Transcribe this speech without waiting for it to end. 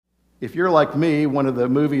If you're like me, one of the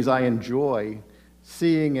movies I enjoy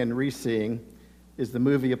seeing and re-seeing is the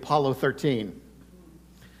movie Apollo 13.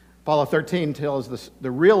 Apollo 13 tells the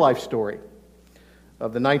real-life story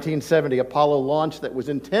of the 1970 Apollo launch that was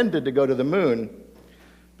intended to go to the moon.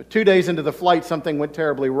 But 2 days into the flight, something went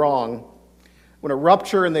terribly wrong when a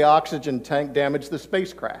rupture in the oxygen tank damaged the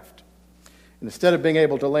spacecraft. And instead of being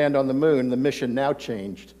able to land on the moon, the mission now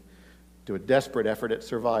changed to a desperate effort at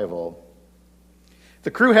survival. The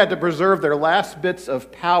crew had to preserve their last bits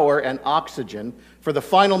of power and oxygen for the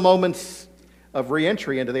final moments of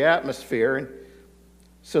re-entry into the atmosphere. And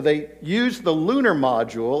so they used the lunar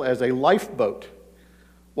module as a lifeboat,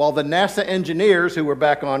 while the NASA engineers who were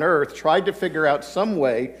back on Earth tried to figure out some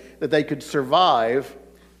way that they could survive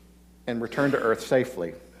and return to Earth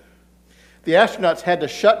safely. The astronauts had to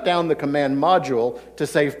shut down the command module to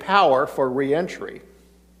save power for re-entry.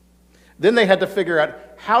 Then they had to figure out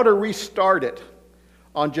how to restart it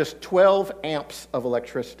on just 12 amps of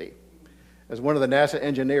electricity. As one of the NASA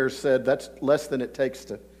engineers said, that's less than it takes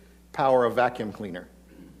to power a vacuum cleaner.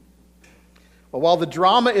 Well, while the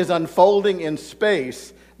drama is unfolding in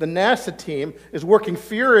space, the NASA team is working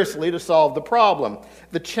furiously to solve the problem.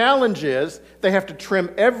 The challenge is they have to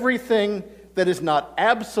trim everything that is not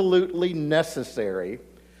absolutely necessary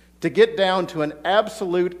to get down to an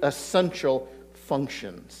absolute essential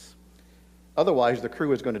functions. Otherwise, the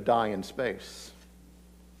crew is going to die in space.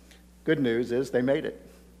 Good news is they made it.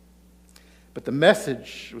 But the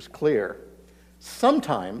message was clear.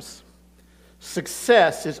 Sometimes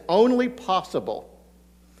success is only possible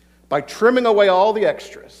by trimming away all the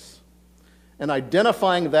extras and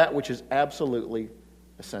identifying that which is absolutely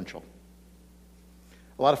essential.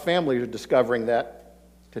 A lot of families are discovering that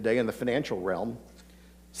today in the financial realm.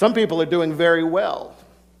 Some people are doing very well,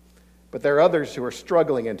 but there are others who are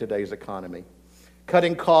struggling in today's economy,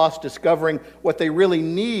 cutting costs, discovering what they really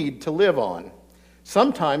need to live on.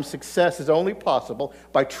 Sometimes success is only possible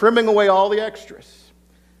by trimming away all the extras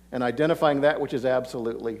and identifying that which is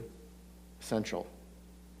absolutely essential.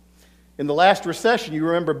 In the last recession, you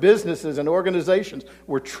remember businesses and organizations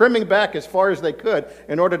were trimming back as far as they could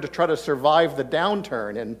in order to try to survive the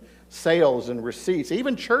downturn in sales and receipts.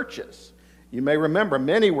 Even churches, you may remember,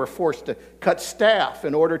 many were forced to cut staff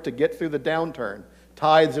in order to get through the downturn.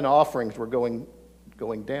 Tithes and offerings were going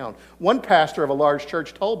down. One pastor of a large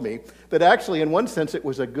church told me that actually, in one sense, it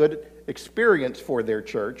was a good experience for their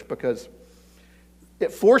church because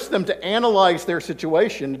it forced them to analyze their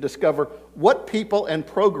situation to discover what people and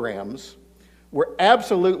programs were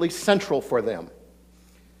absolutely central for them,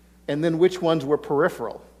 and then which ones were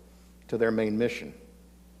peripheral to their main mission.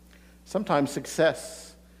 Sometimes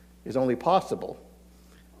success is only possible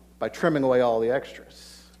by trimming away all the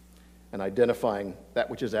extras and identifying that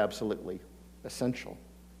which is absolutely essential.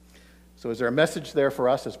 So is there a message there for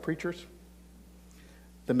us as preachers?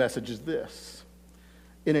 The message is this.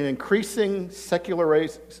 In an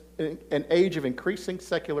age of increasing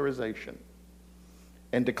secularization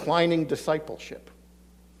and declining discipleship,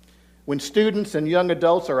 when students and young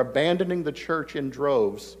adults are abandoning the church in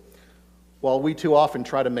droves, while we too often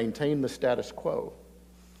try to maintain the status quo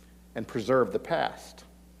and preserve the past,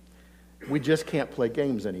 we just can't play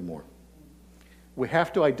games anymore. We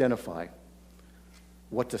have to identify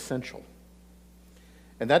what's essential.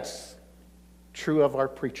 And that's true of our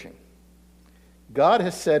preaching. God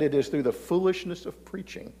has said it is through the foolishness of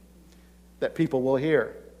preaching that people will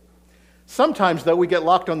hear. Sometimes, though, we get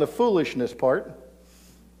locked on the foolishness part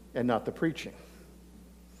and not the preaching.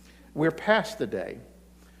 We're past the day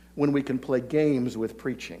when we can play games with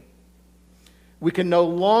preaching. We can no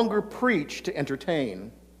longer preach to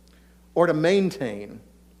entertain or to maintain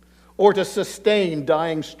or to sustain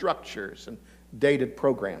dying structures and dated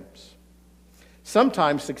programs.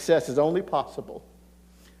 Sometimes success is only possible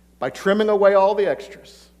by trimming away all the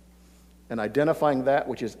extras and identifying that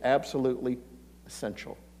which is absolutely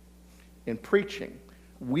essential. In preaching,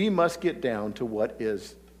 we must get down to what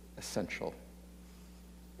is essential.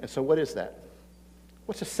 And so what is that?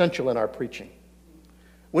 What's essential in our preaching?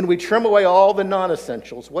 When we trim away all the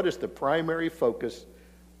non-essentials, what is the primary focus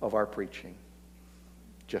of our preaching?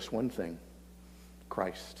 Just one thing: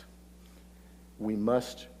 Christ. We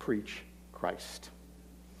must preach Christ.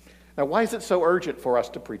 Now, why is it so urgent for us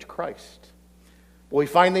to preach Christ? Well, we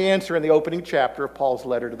find the answer in the opening chapter of Paul's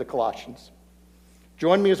letter to the Colossians.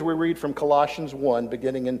 Join me as we read from Colossians 1,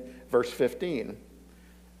 beginning in verse 15,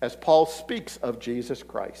 as Paul speaks of Jesus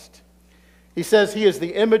Christ. He says, "He is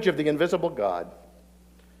the image of the invisible God,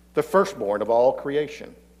 the firstborn of all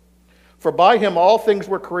creation. For by him all things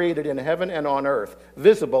were created in heaven and on earth,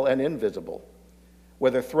 visible and invisible,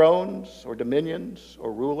 whether thrones or dominions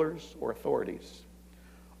or rulers or authorities.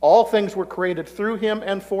 All things were created through him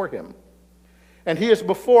and for him. And he is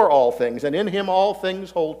before all things, and in him all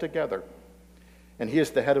things hold together. And he is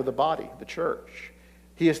the head of the body, the church.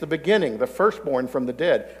 He is the beginning, the firstborn from the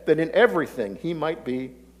dead, that in everything he might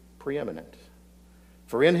be preeminent.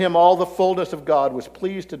 For in him all the fullness of God was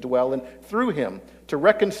pleased to dwell, and through him to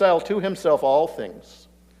reconcile to himself all things,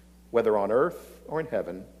 whether on earth or in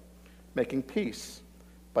heaven, making peace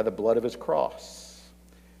by the blood of his cross.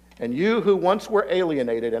 And you who once were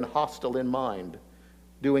alienated and hostile in mind,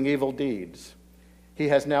 doing evil deeds, he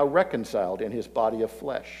has now reconciled in his body of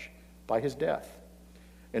flesh by his death,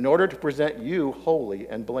 in order to present you holy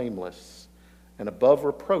and blameless and above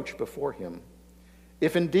reproach before him.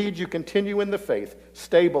 If indeed you continue in the faith,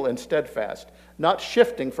 stable and steadfast, not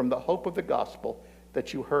shifting from the hope of the gospel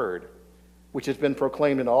that you heard, which has been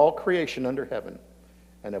proclaimed in all creation under heaven,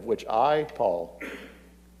 and of which I, Paul,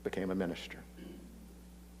 became a minister.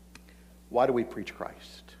 Why do we preach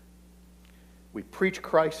Christ? We preach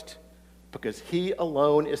Christ because he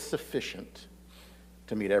alone is sufficient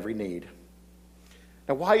to meet every need.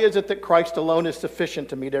 Now, why is it that Christ alone is sufficient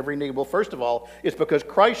to meet every need? Well, first of all, it's because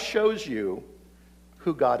Christ shows you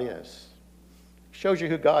who God is. Shows you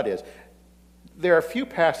who God is. There are few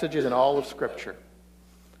passages in all of Scripture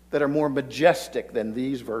that are more majestic than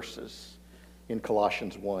these verses in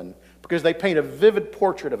Colossians 1, because they paint a vivid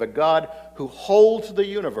portrait of a God who holds the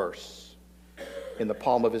universe in the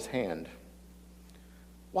palm of his hand.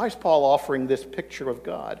 Why is Paul offering this picture of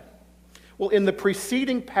God? Well, in the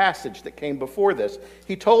preceding passage that came before this,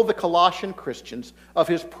 he told the Colossian Christians of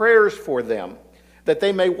his prayers for them, that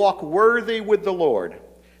they may walk worthy with the Lord,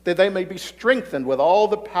 that they may be strengthened with all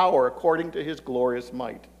the power according to his glorious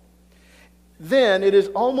might. Then it is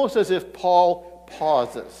almost as if Paul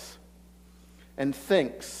pauses and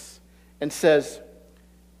thinks and says,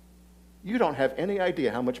 you don't have any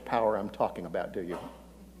idea how much power I'm talking about, do you?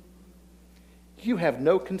 You have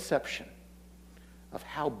no conception of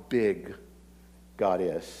how big God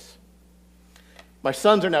is. My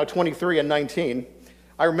sons are now 23 and 19.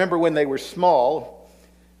 I remember when they were small,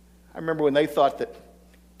 I remember when they thought that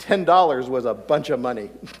 $10 was a bunch of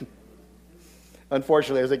money.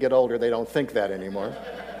 Unfortunately, as they get older, they don't think that anymore.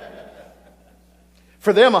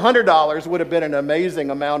 For them, $100 would have been an amazing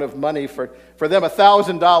amount of money. For them,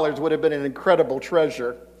 $1,000 would have been an incredible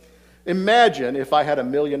treasure. Imagine if I had $1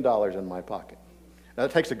 million in my pocket. Now,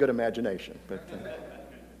 that takes a good imagination.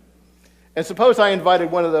 And suppose I invited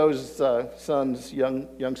one of those sons,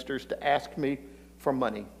 youngsters, to ask me for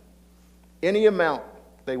money, any amount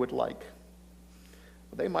they would like.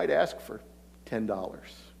 They might ask for $10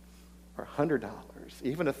 or $100,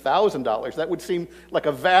 even $1,000. That would seem like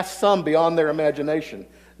a vast sum beyond their imagination,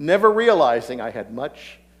 never realizing I had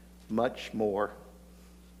much, much more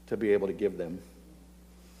to be able to give them.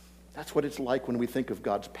 That's what it's like when we think of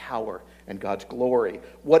God's power and God's glory.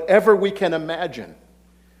 Whatever we can imagine,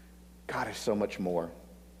 God is so much more.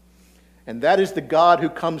 And that is the God who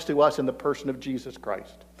comes to us in the person of Jesus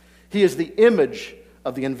Christ. He is the image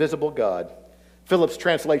of the invisible God. Phillips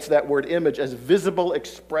translates that word image as visible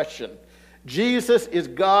expression. Jesus is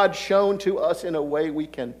God shown to us in a way we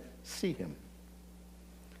can see him.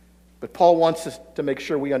 But Paul wants us to make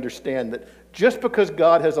sure we understand that just because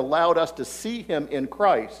God has allowed us to see him in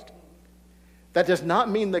Christ, that does not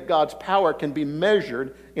mean that God's power can be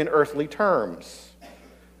measured in earthly terms.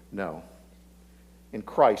 No. In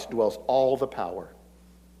Christ dwells all the power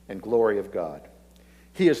and glory of God.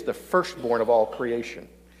 He is the firstborn of all creation.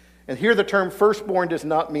 And here the term firstborn does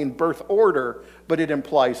not mean birth order, but it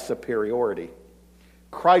implies superiority.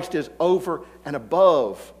 Christ is over and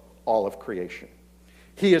above all of creation.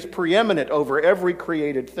 He is preeminent over every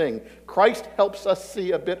created thing. Christ helps us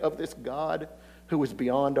see a bit of this God who is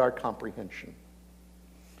beyond our comprehension.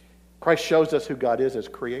 Christ shows us who God is as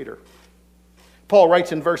creator. Paul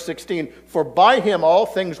writes in verse 16, "For by him all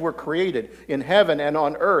things were created, in heaven and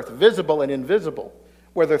on earth, visible and invisible,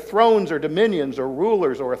 whether thrones or dominions or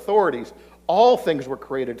rulers or authorities, all things were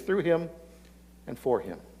created through him and for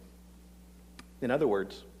him." In other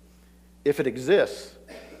words, if it exists,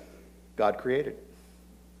 God created.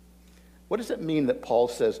 What does it mean that Paul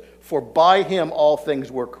says, "For by him all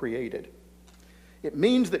things were created"? It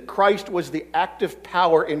means that Christ was the active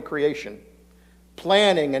power in creation,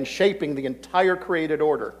 planning and shaping the entire created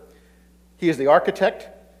order. He is the architect,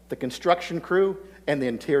 the construction crew, and the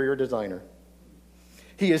interior designer.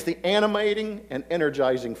 He is the animating and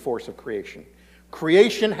energizing force of creation.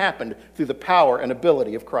 Creation happened through the power and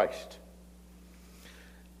ability of Christ.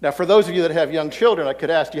 Now, for those of you that have young children, I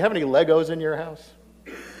could ask, do you have any Legos in your house?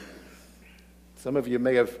 Some of you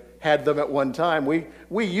may have had them at one time.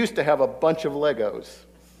 We used to have a bunch of Legos.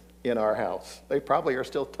 in our house. They probably are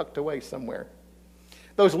still tucked away somewhere.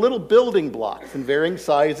 Those little building blocks in varying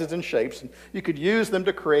sizes and shapes, and you could use them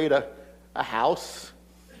to create a house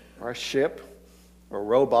or a ship or a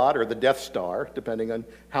robot or the Death Star, depending on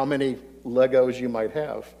how many Legos you might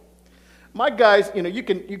have. My guys, you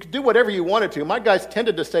can do whatever you wanted to. My guys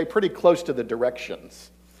tended to stay pretty close to the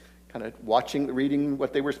directions, kind of reading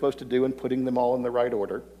what they were supposed to do and putting them all in the right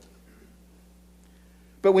order.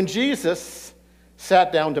 But when Jesus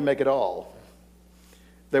sat down to make it all,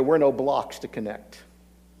 there were no blocks to connect.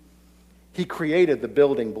 He created the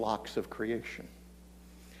building blocks of creation.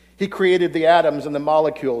 He created the atoms and the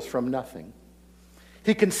molecules from nothing.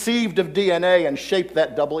 He conceived of DNA and shaped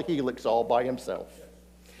that double helix all by himself.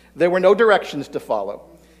 There were no directions to follow.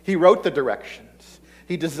 He wrote the directions.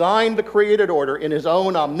 He designed the created order in his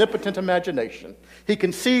own omnipotent imagination. He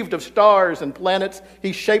conceived of stars and planets.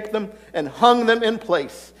 He shaped them and hung them in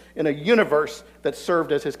place in a universe that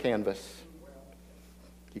served as his canvas.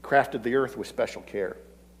 He crafted the earth with special care.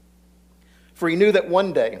 For he knew that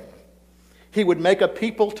one day he would make a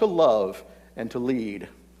people to love and to lead.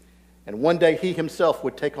 And one day he himself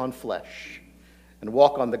would take on flesh and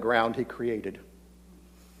walk on the ground he created.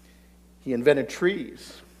 He invented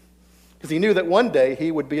trees because he knew that one day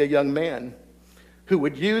he would be a young man who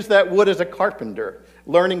would use that wood as a carpenter,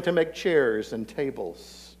 learning to make chairs and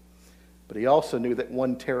tables. But he also knew that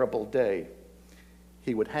one terrible day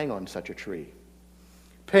he would hang on such a tree,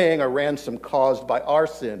 paying a ransom caused by our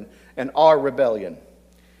sin and our rebellion.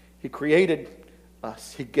 He created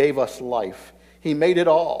us. He gave us life. He made it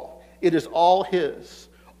all. It is all his.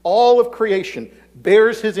 All of creation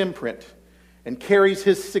bears his imprint and carries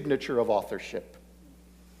his signature of authorship.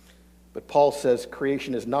 But Paul says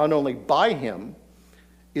creation is not only by him,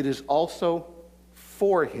 it is also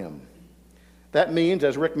for him. That means,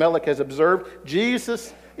 as Rick Mellick has observed,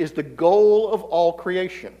 Jesus is the goal of all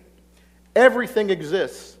creation. Everything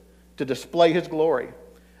exists to display his glory,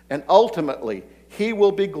 and ultimately, he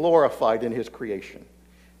will be glorified in his creation.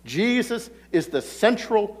 Jesus is the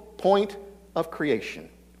central point of creation,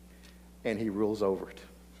 and he rules over it.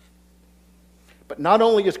 But not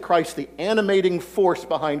only is Christ the animating force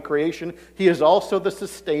behind creation, he is also the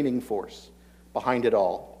sustaining force behind it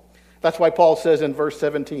all. That's why Paul says in verse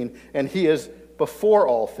 17, and he is before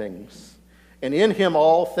all things, and in him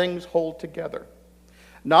all things hold together.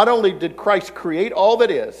 Not only did Christ create all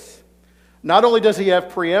that is, not only does he have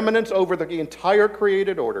preeminence over the entire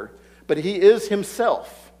created order, but he is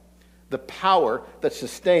himself the power that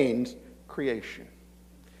sustains creation.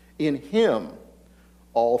 In him,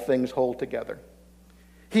 all things hold together.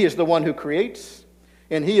 He is the one who creates,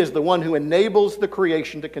 and he is the one who enables the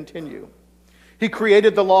creation to continue. He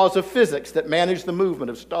created the laws of physics that manage the movement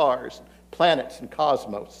of stars, planets, and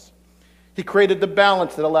cosmos. He created the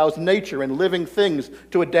balance that allows nature and living things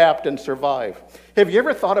to adapt and survive. Have you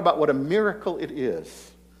ever thought about what a miracle it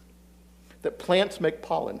is that plants make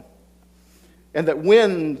pollen, and that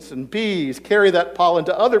winds and bees carry that pollen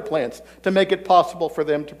to other plants to make it possible for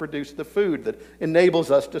them to produce the food that enables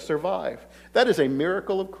us to survive? That is a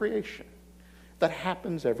miracle of creation that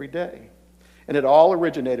happens every day. And it all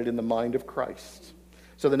originated in the mind of Christ.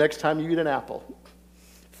 So the next time you eat an apple,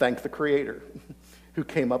 thank the Creator who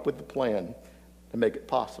came up with the plan to make it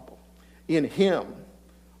possible. In him,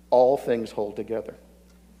 all things hold together.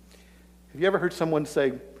 Have you ever heard someone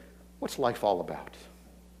say, "What's life all about?"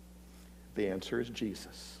 The answer is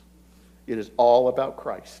Jesus. It is all about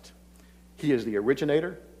Christ. He is the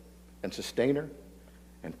originator and sustainer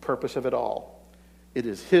and purpose of it all. It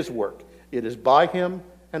is his work. It is by him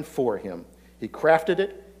and for him. He crafted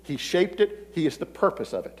it. He shaped it. He is the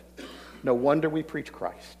purpose of it. No wonder we preach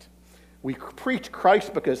Christ. We preach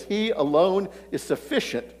Christ because he alone is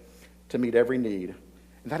sufficient to meet every need.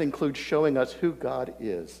 And that includes showing us who God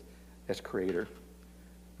is as creator.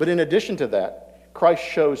 But in addition to that, Christ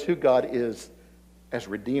shows who God is as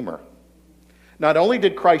Redeemer. Not only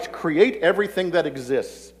did Christ create everything that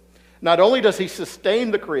exists, not only does he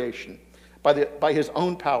sustain the creation by his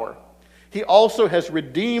own power, he also has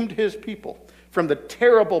redeemed his people from the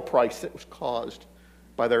terrible price that was caused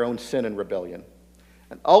by their own sin and rebellion.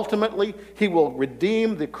 And ultimately, he will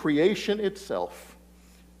redeem the creation itself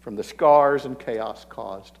from the scars and chaos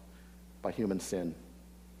caused by human sin.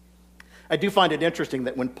 I do find it interesting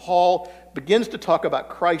that when Paul begins to talk about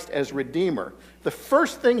Christ as Redeemer, the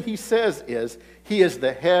first thing he says is he is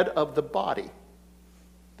the head of the body,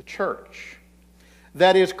 the church.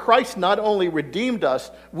 That is, Christ not only redeemed us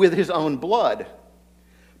with his own blood,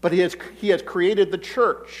 but he has created the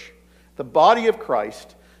church, the body of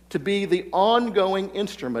Christ, to be the ongoing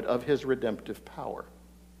instrument of his redemptive power.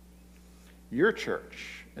 Your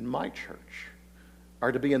church and my church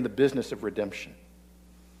are to be in the business of redemption.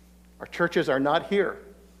 Our churches are not here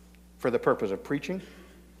for the purpose of preaching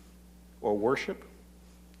or worship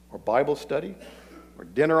or Bible study or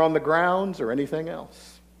dinner on the grounds or anything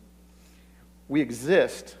else. We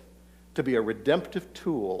exist to be a redemptive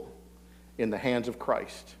tool in the hands of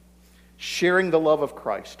Christ, sharing the love of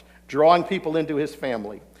Christ, drawing people into his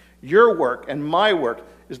family. Your work and my work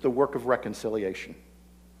is the work of reconciliation.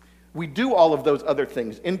 We do all of those other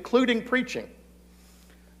things, including preaching,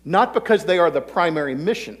 not because they are the primary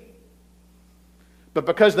mission, but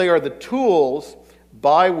because they are the tools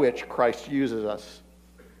by which Christ uses us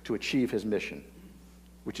to achieve his mission,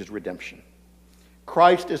 which is redemption.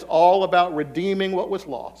 Christ is all about redeeming what was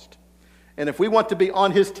lost. And if we want to be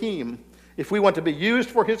on his team, if we want to be used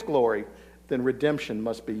for his glory, then redemption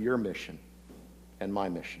must be your mission and my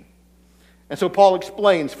mission. And so Paul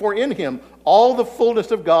explains, for in him all the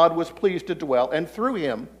fullness of God was pleased to dwell, and through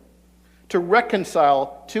him to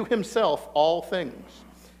reconcile to himself all things,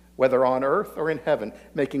 whether on earth or in heaven,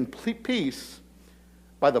 making peace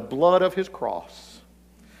by the blood of his cross.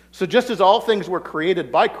 So just as all things were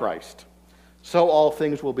created by Christ, so all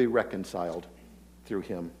things will be reconciled through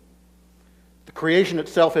him. The creation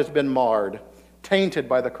itself has been marred, tainted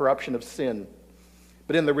by the corruption of sin.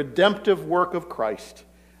 But in the redemptive work of Christ,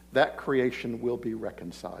 that creation will be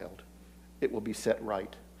reconciled. It will be set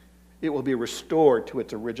right. It will be restored to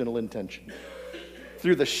its original intention.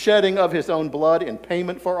 Through the shedding of his own blood in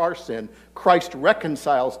payment for our sin, Christ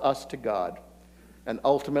reconciles us to God, and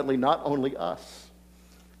ultimately not only us,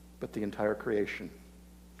 but the entire creation.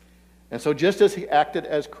 And so just as he acted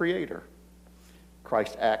as creator,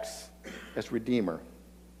 Christ acts as redeemer.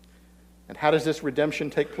 And how does this redemption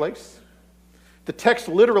take place? The text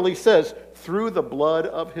literally says, through the blood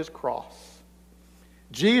of his cross.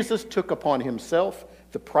 Jesus took upon himself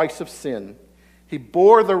the price of sin. He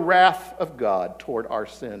bore the wrath of God toward our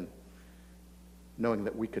sin, knowing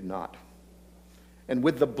that we could not. And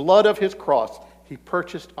with the blood of his cross, he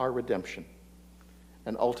purchased our redemption,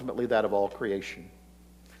 and ultimately that of all creation.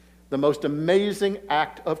 The most amazing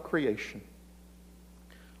act of creation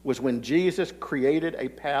was when Jesus created a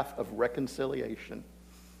path of reconciliation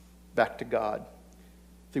back to God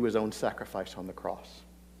through his own sacrifice on the cross.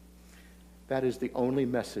 That is the only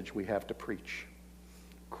message we have to preach.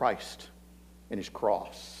 Christ and his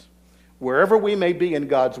cross. Wherever we may be in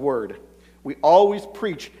God's word, we always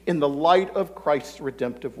preach in the light of Christ's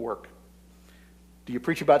redemptive work. Do you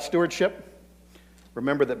preach about stewardship?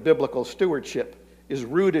 Remember that biblical stewardship is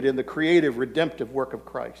rooted in the creative, redemptive work of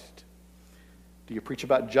Christ. Do you preach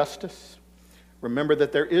about justice? Remember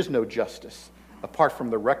that there is no justice apart from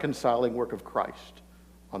the reconciling work of Christ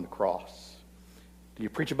on the cross. Do you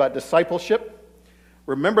preach about discipleship?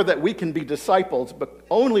 Remember that we can be disciples but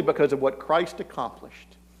only because of what Christ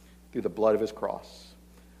accomplished through the blood of his cross.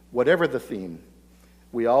 Whatever the theme,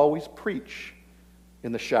 we always preach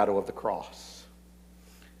in the shadow of the cross.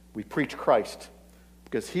 We preach Christ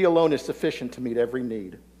because he alone is sufficient to meet every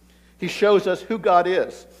need. He shows us who God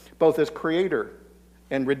is, both as creator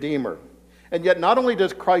and redeemer. And yet not only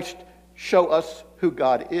does Christ show us who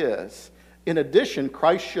God is, in addition,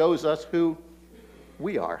 Christ shows us who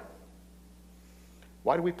we are.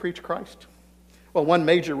 Why do we preach Christ? Well, one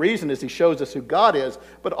major reason is he shows us who God is,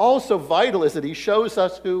 but also vital is that he shows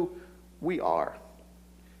us who we are.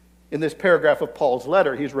 In this paragraph of Paul's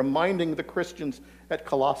letter, he's reminding the Christians at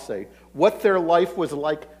Colossae what their life was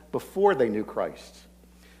like before they knew Christ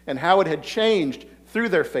and how it had changed through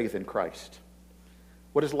their faith in Christ.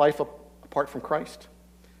 What is life apart from Christ?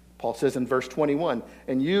 Paul says in verse 21,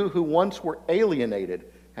 "And you who once were alienated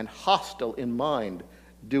and hostile in mind,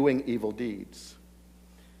 doing evil deeds."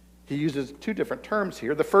 He uses two different terms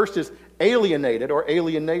here. The first is alienated or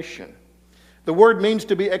alienation. The word means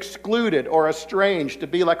to be excluded or estranged, to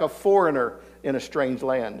be like a foreigner in a strange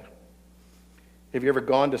land. Have you ever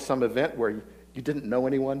gone to some event where you didn't know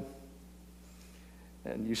anyone?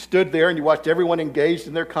 And you stood there and you watched everyone engaged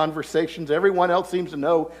in their conversations. Everyone else seems to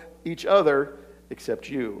know each other except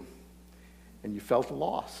you. And you felt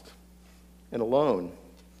lost and alone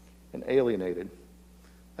and alienated.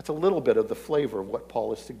 That's a little bit of the flavor of what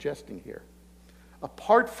Paul is suggesting here.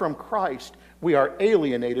 Apart from Christ, we are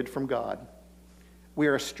alienated from God. We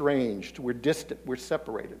are estranged. We're distant. We're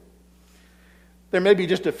separated. There may be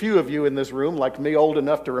just a few of you in this room, like me, old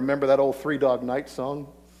enough to remember that old Three Dog Night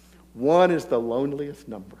song. One is the loneliest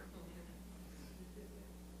number.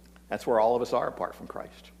 That's where all of us are apart from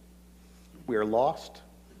Christ. We are lost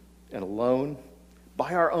and alone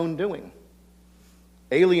by our own doing,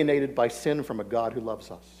 alienated by sin from a God who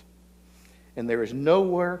loves us. And there is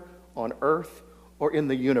nowhere on earth or in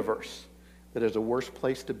the universe that is a worse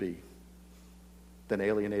place to be than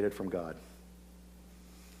alienated from God.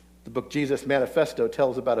 The book Jesus Manifesto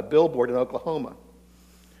tells about a billboard in Oklahoma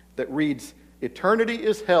that reads, "Eternity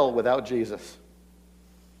is hell without Jesus."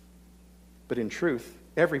 But in truth,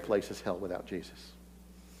 every place is hell without Jesus.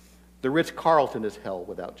 The Ritz-Carlton is hell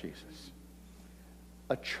without Jesus.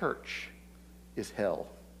 A church is hell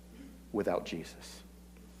without Jesus.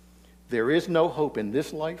 There is no hope in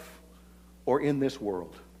this life or in this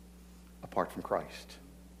world apart from Christ.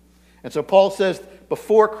 And so Paul says,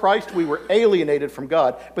 before Christ we were alienated from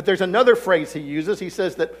God. But there's another phrase he uses. He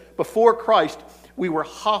says that before Christ we were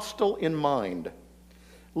hostile in mind.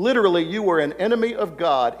 Literally, you were an enemy of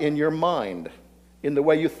God in your mind, in the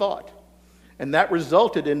way you thought. And that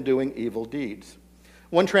resulted in doing evil deeds.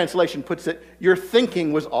 One translation puts it, your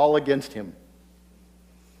thinking was all against him.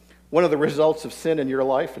 One of the results of sin in your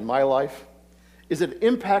life, in my life, is it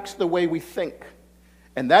impacts the way we think.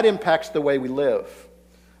 And that impacts the way we live.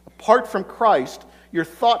 Apart from Christ, your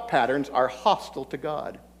thought patterns are hostile to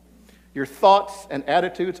God. Your thoughts and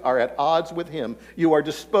attitudes are at odds with him. You are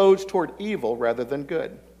disposed toward evil rather than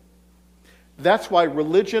good. That's why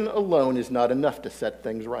religion alone is not enough to set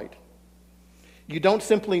things right. You don't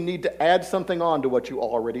simply need to add something on to what you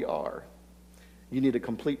already are. You need a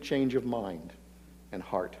complete change of mind and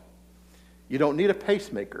heart. You don't need a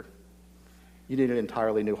pacemaker. You need an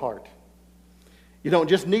entirely new heart. You don't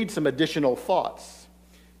just need some additional thoughts.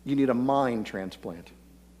 You need a mind transplant.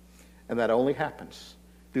 And that only happens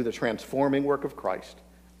through the transforming work of Christ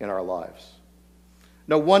in our lives.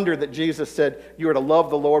 No wonder that Jesus said, you are to love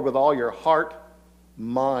the Lord with all your heart,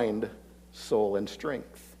 mind, soul, and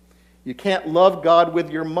strength. You can't love God with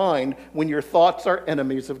your mind when your thoughts are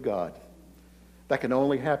enemies of God. That can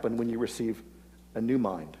only happen when you receive a new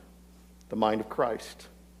mind, the mind of Christ.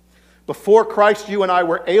 Before Christ, you and I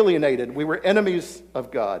were alienated. We were enemies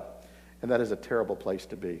of God. And that is a terrible place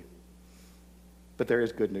to be. But there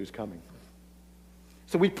is good news coming.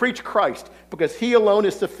 So we preach Christ because he alone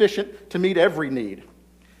is sufficient to meet every need.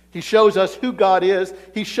 He shows us who God is.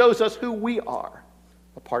 He shows us who we are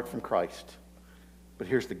apart from Christ. But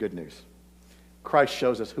here's the good news. Christ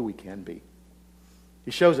shows us who we can be.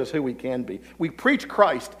 He shows us who we can be. We preach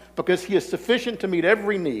Christ because he is sufficient to meet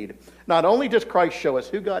every need. Not only does Christ show us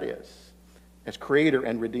who God is as creator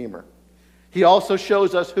and redeemer, he also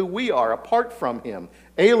shows us who we are apart from him,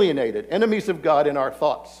 alienated, enemies of God in our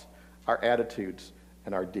thoughts, our attitudes,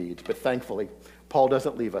 and our deeds. But thankfully, Paul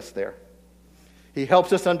doesn't leave us there. He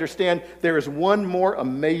helps us understand there is one more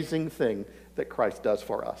amazing thing that Christ does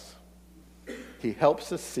for us. He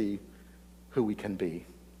helps us see who we can be.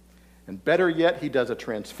 And better yet, he does a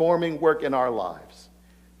transforming work in our lives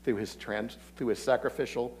through his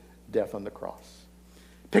sacrificial death on the cross.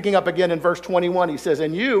 Picking up again in verse 21, he says,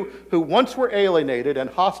 and you who once were alienated and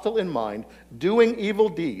hostile in mind, doing evil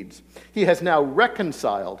deeds, he has now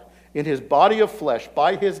reconciled in his body of flesh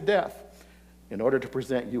by his death in order to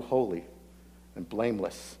present you holy and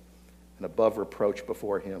blameless and above reproach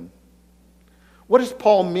before him. What does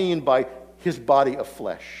Paul mean by his body of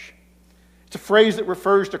flesh? It's a phrase that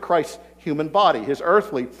refers to Christ's human body, his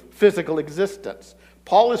earthly, physical existence.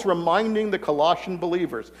 Paul is reminding the Colossian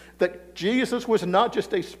believers that Jesus was not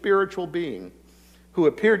just a spiritual being who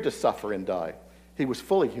appeared to suffer and die. He was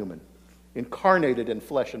fully human, incarnated in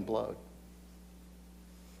flesh and blood.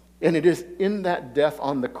 And it is in that death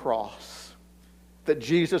on the cross that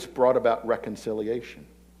Jesus brought about reconciliation.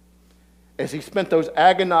 As he spent those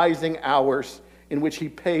agonizing hours in which he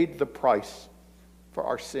paid the price for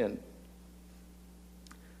our sin.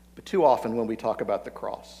 But too often when we talk about the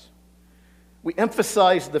cross, we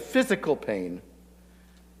emphasize the physical pain.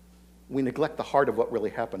 We neglect the heart of what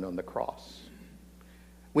really happened on the cross.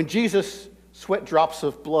 When Jesus sweat drops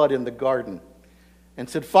of blood in the garden and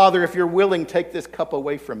said, Father, if you're willing, take this cup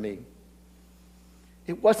away from me.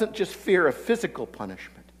 It wasn't just fear of physical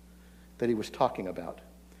punishment that he was talking about.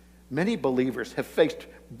 Many believers have faced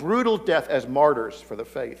brutal death as martyrs for the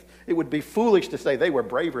faith. It would be foolish to say they were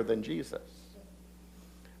braver than Jesus.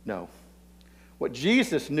 No. What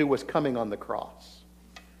Jesus knew was coming on the cross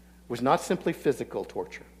was not simply physical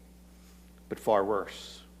torture, but far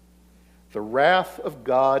worse. The wrath of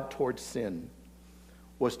God towards sin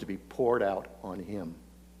was to be poured out on him,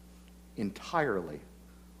 entirely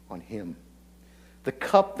on him. The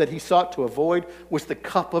cup that he sought to avoid was the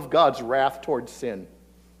cup of God's wrath towards sin.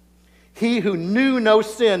 He who knew no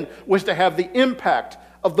sin was to have the impact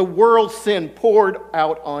of the world's sin poured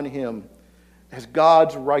out on him, as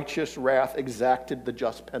God's righteous wrath exacted the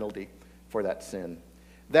just penalty for that sin.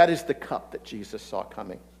 That is the cup that Jesus saw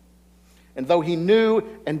coming. And though he knew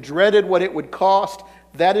and dreaded what it would cost,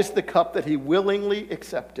 that is the cup that he willingly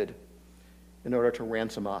accepted in order to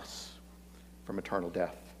ransom us from from eternal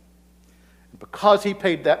death. And because he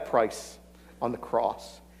paid that price on the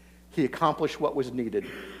cross, he accomplished what was needed,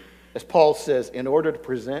 as Paul says, in order to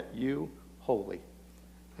present you holy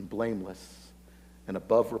and blameless and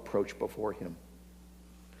above reproach before him.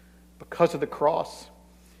 Because of the cross,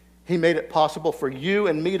 he made it possible for you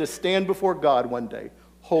and me to stand before God one day,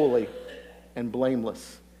 holy and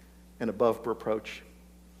blameless and above reproach.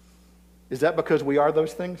 Is that because we are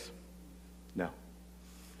those things? No.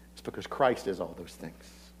 It's because Christ is all those things.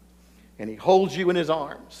 And he holds you in his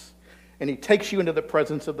arms, and he takes you into the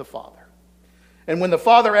presence of the Father. And when the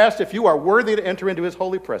Father asks if you are worthy to enter into his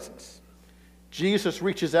holy presence, Jesus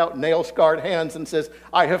reaches out nail-scarred hands and says,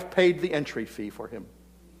 I have paid the entry fee for him.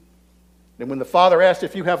 And when the Father asks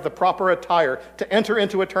if you have the proper attire to enter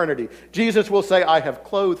into eternity, Jesus will say, I have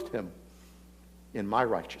clothed him in my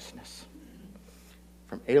righteousness.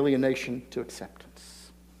 From alienation to acceptance.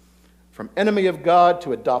 From enemy of God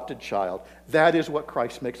to adopted child. That is what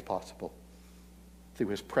Christ makes possible through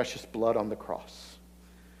his precious blood on the cross.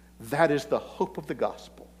 That is the hope of the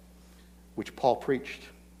gospel, which Paul preached,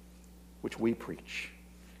 which we preach,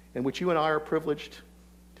 and which you and I are privileged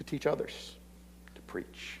to teach others to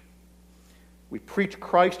preach. We preach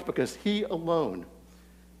Christ because he alone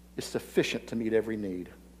is sufficient to meet every need.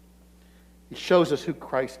 He shows us who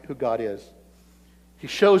God is. He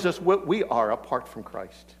shows us what we are apart from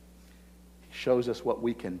Christ. He shows us what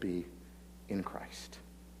we can be in Christ.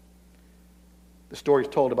 The story is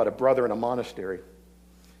told about a brother in a monastery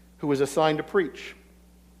who was assigned to preach.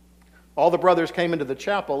 All the brothers came into the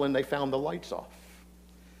chapel and they found the lights off.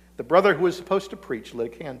 The brother who was supposed to preach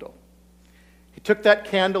lit a candle. He took that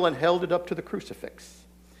candle and held it up to the crucifix.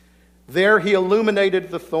 There he illuminated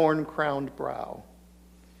the thorn-crowned brow.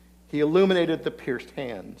 He illuminated the pierced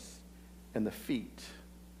hands and the feet.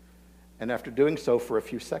 And after doing so for a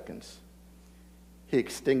few seconds, he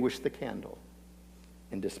extinguished the candle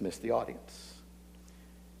and dismissed the audience.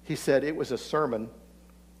 He said it was a sermon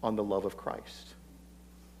on the love of Christ.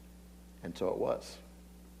 And so it was.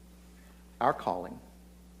 Our calling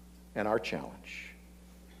and our challenge,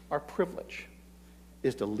 our privilege,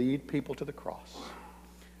 is to lead people to the cross.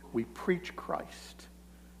 We preach Christ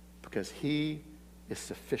because he is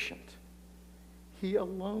sufficient. He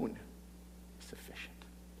alone is sufficient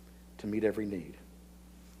to meet every need.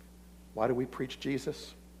 Why do we preach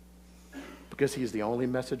Jesus? Because he is the only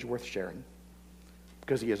message worth sharing.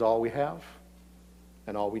 Because he is all we have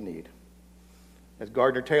and all we need. As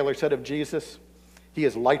Gardner Taylor said of Jesus, he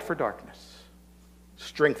is light for darkness,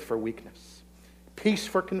 strength for weakness, peace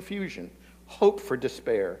for confusion, hope for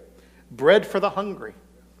despair, bread for the hungry,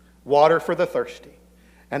 water for the thirsty,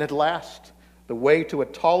 and at last, the way to a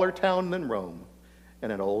taller town than Rome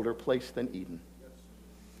and an older place than Eden.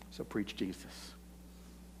 So preach Jesus.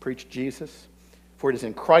 Preach Jesus, for it is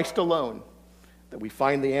in Christ alone that we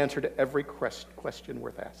find the answer to every question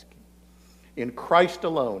worth asking. In Christ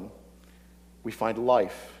alone, we find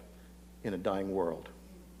life in a dying world.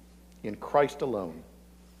 In Christ alone,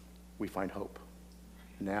 we find hope,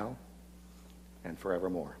 now and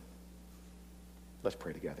forevermore. Let's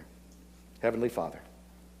pray together. Heavenly Father,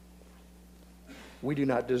 we do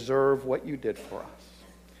not deserve what you did for us.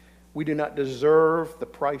 We do not deserve the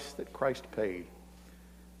price that Christ paid.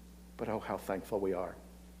 But oh, how thankful we are,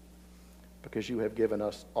 because you have given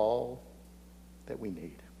us all that we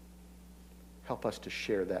need. Help us to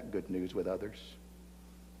share that good news with others,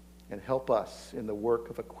 and help us in the work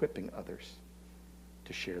of equipping others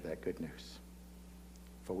to share that good news.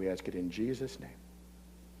 For we ask it in Jesus' name.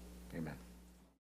 Amen.